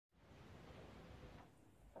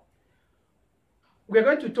we're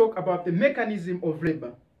going to talk about the mechanism of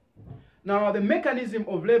labor. Now, the mechanism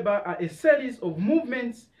of labor are a series of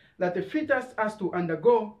movements that the fetus has to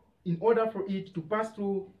undergo in order for it to pass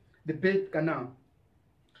through the birth canal.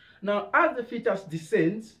 Now, as the fetus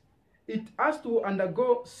descends, it has to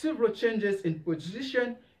undergo several changes in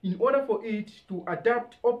position in order for it to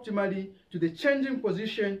adapt optimally to the changing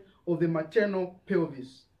position of the maternal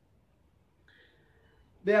pelvis.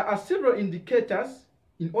 There are several indicators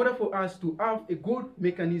in order for us to have a good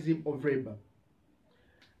mechanism of labor.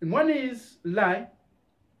 And one is lie,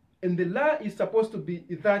 and the lie is supposed to be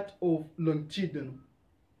that of longitudinal.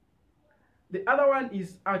 The other one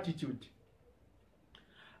is attitude.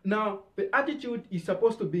 Now, the attitude is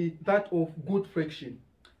supposed to be that of good flexion.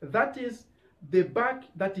 That is the back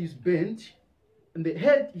that is bent, and the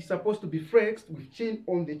head is supposed to be flexed with chin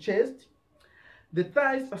on the chest. The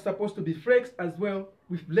thighs are supposed to be flexed as well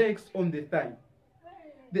with legs on the thigh.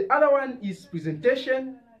 The other one is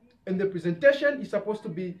presentation, and the presentation is supposed to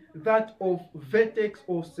be that of vertex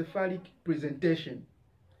or cephalic presentation.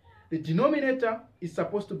 The denominator is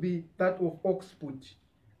supposed to be that of occiput,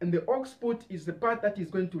 and the occiput is the part that is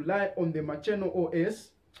going to lie on the maternal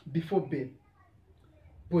OS before birth.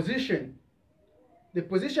 Position. The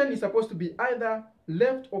position is supposed to be either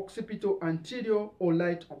left occipital anterior or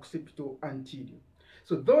right occipital anterior.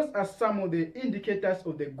 So those are some of the indicators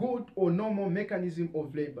of the good or normal mechanism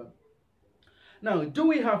of labor. Now, do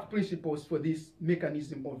we have principles for this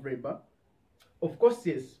mechanism of labor? Of course,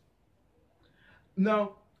 yes.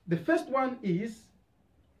 Now, the first one is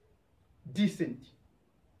descent.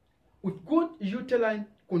 With good uterine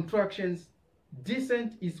contractions,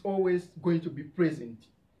 descent is always going to be present.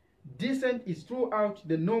 Descent is throughout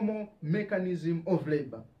the normal mechanism of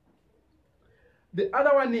labor. The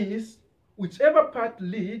other one is whichever part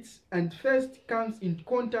leads and first comes in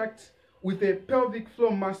contact with the pelvic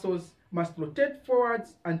floor muscles must rotate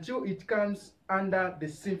forwards until it comes under the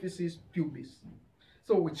symphysis pubis.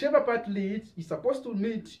 So whichever part leads is supposed to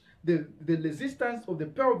meet the resistance of the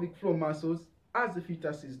pelvic floor muscles as the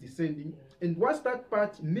fetus is descending, and once that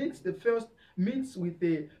part meets with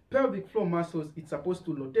the pelvic floor muscles, it's supposed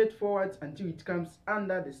to rotate forwards until it comes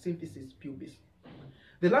under the symphysis pubis.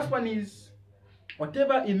 The last one is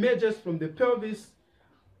whatever emerges from the pelvis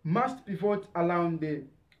must pivot around the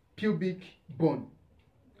pubic bone.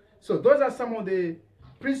 So those are some of the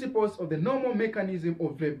principles of the normal mechanism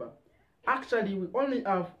of labor. Actually, we only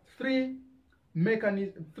have three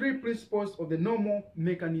principles of the normal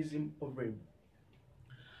mechanism of labor.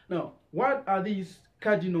 Now, what are these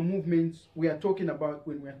cardinal movements we are talking about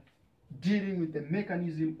when we are dealing with the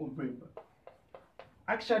mechanism of labor?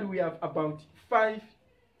 Actually, we have about 5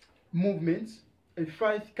 movements,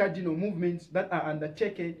 5 cardinal movements that are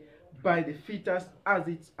undertaken by the fetus as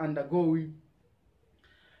it's undergoing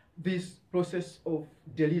this process of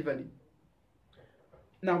delivery.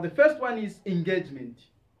 Now, the first one is engagement.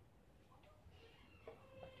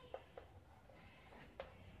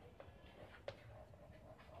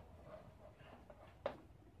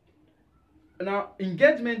 Now,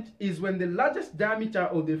 engagement is when the largest diameter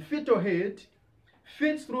of the fetal head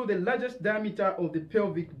fits through the largest diameter of the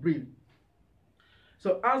pelvic brim.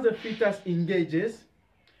 So as the fetus engages,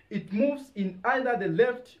 it moves in either the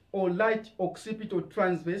left or right occipital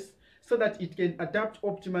transverse so that it can adapt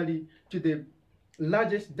optimally to the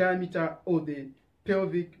largest diameter of the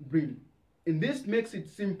pelvic brim. And this makes it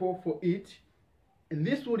simple for it, and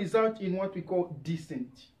this will result in what we call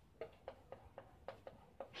descent.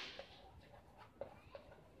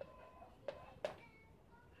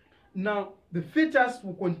 Now, the fetus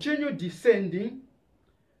will continue descending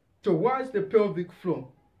towards the pelvic floor.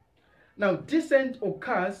 Now, descent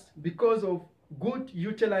occurs because of good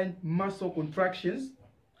uterine muscle contractions,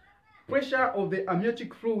 pressure of the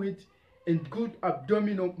amniotic fluid, and good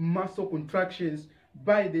abdominal muscle contractions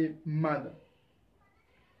by the mother.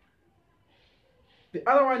 The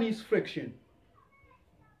other one is flexion.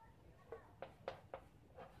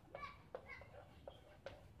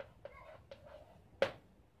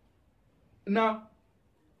 Now,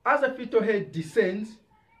 as the fetal head descends,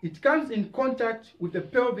 it comes in contact with the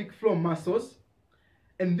pelvic floor muscles,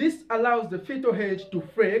 and this allows the fetal head to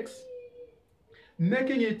flex,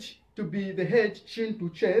 making it to be the head chin to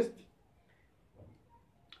chest,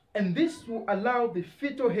 and this will allow the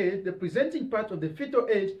fetal head, the presenting part of the fetal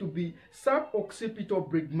head, to be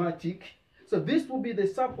suboccipital bregmatic. So this will be the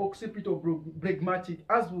suboccipital bregmatic,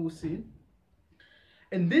 as we will see,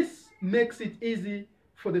 and this makes it easy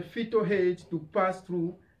for the fetal head to pass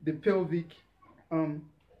through the pelvic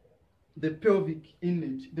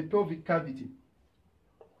inlet, the pelvic cavity.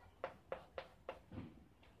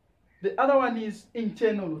 The other one is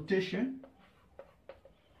internal rotation.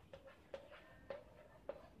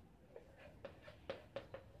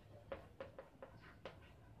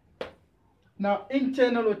 Now,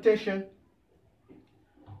 internal rotation,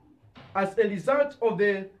 as a result of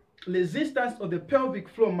the resistance of the pelvic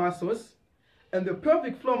floor muscles, and the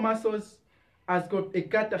pelvic floor muscles has got a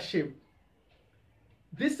gutter shape.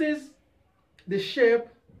 This is the shape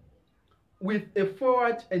with a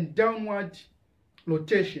forward and downward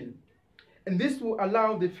rotation, and this will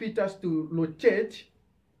allow the fetus to rotate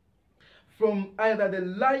from either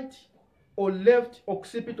the right or left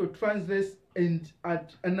occipital transverse and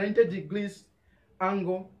at a 90 degrees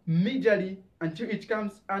angle medially until it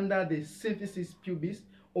comes under the symphysis pubis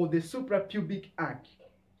or the suprapubic arch.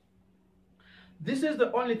 This is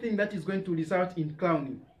the only thing that is going to result in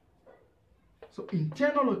crowning. So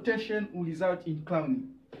internal rotation will result in crowning.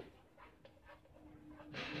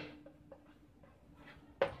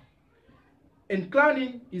 And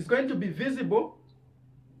crowning is going to be visible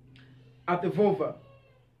at the vulva.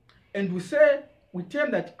 And we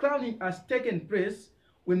term that crowning has taken place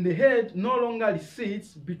when the head no longer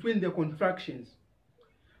recedes between the contractions.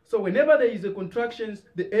 So whenever there is a contractions,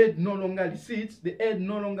 the head no longer recedes, the head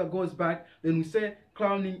no longer goes back, then we say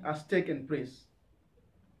crowning has taken place.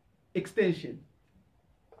 Extension.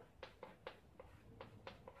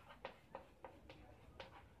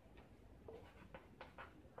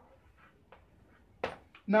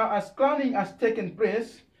 Now, as crowning has taken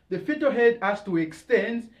place, the fetal head has to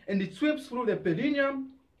extend and it sweeps through the perineum,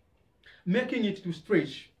 making it to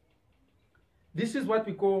stretch. This is what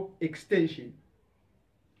we call extension.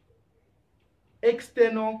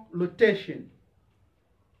 External rotation.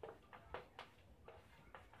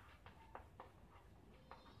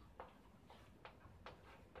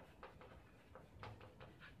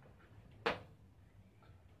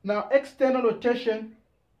 Now, external rotation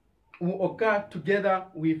will occur together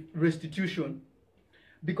with restitution,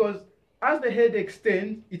 because as the head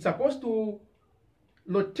extends, it's supposed to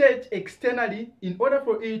rotate externally in order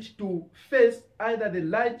for it to face either the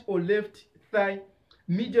right or left thigh,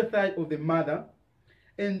 medial thigh of the mother.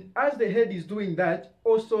 And as the head is doing that,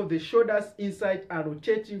 also the shoulders inside are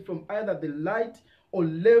rotating from either the right or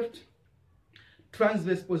left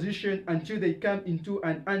transverse position until they come into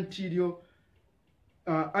an anterior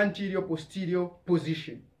posterior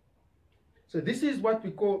position. So this is what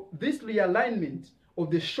we call this realignment of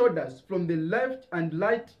the shoulders from the left and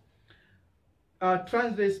right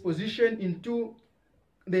transverse position into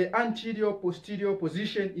the anterior posterior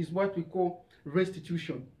position is what we call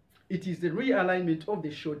restitution. It is the realignment of the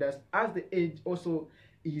shoulders as the head also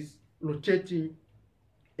is rotating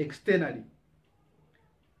externally.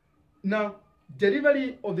 Now,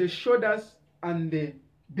 delivery of the shoulders and the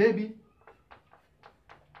baby.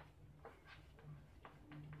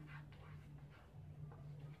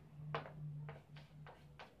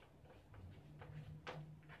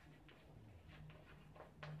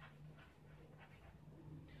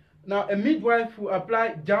 Now, a midwife will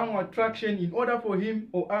apply downward traction in order for him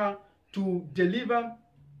or her to deliver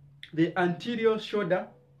the anterior shoulder.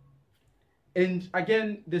 And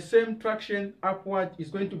again, the same traction upward is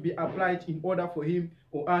going to be applied in order for him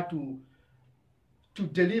or her to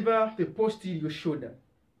deliver the posterior shoulder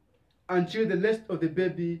until the rest of the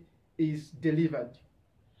baby is delivered.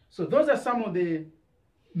 So those are some of the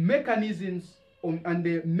mechanisms of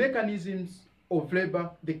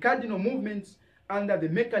labor, the cardinal movements under the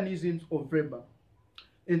mechanisms of labor.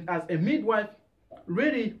 And as a midwife,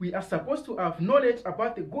 really, we are supposed to have knowledge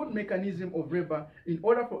about the good mechanism of labor in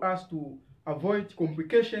order for us to avoid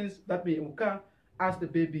complications that may occur as the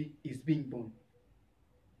baby is being born.